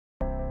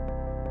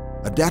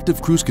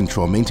Adaptive cruise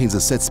control maintains a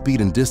set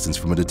speed and distance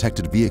from a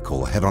detected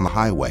vehicle ahead on the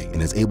highway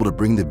and is able to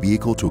bring the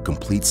vehicle to a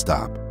complete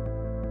stop.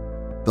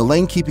 The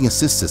lane keeping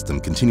assist system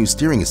continues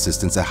steering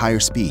assistance at higher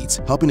speeds,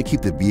 helping to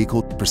keep the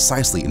vehicle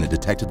precisely in a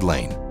detected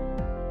lane.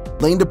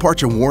 Lane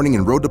departure warning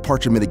and road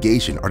departure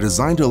mitigation are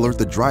designed to alert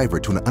the driver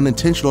to an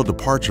unintentional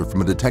departure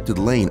from a detected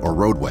lane or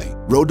roadway.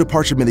 Road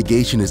departure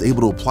mitigation is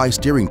able to apply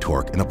steering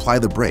torque and apply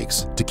the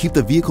brakes to keep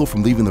the vehicle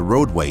from leaving the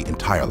roadway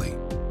entirely.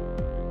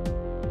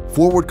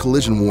 Forward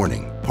collision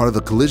warning, part of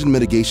the collision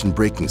mitigation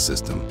braking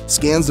system,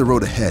 scans the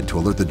road ahead to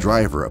alert the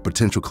driver of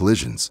potential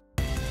collisions.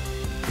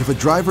 If a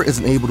driver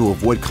isn't able to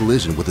avoid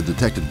collision with a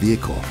detected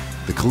vehicle,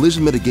 the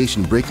collision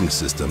mitigation braking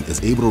system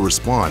is able to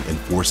respond in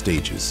 4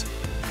 stages.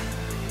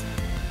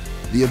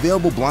 The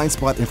available blind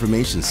spot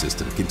information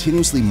system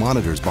continuously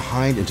monitors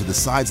behind and to the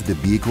sides of the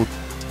vehicle,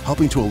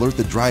 helping to alert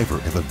the driver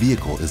if a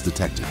vehicle is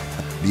detected.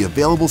 The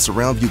available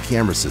surround view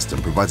camera system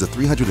provides a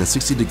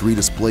 360-degree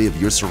display of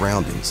your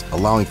surroundings,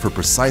 allowing for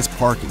precise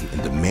parking in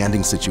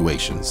demanding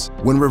situations.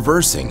 When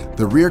reversing,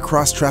 the rear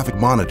cross traffic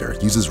monitor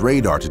uses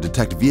radar to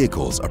detect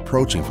vehicles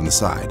approaching from the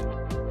side.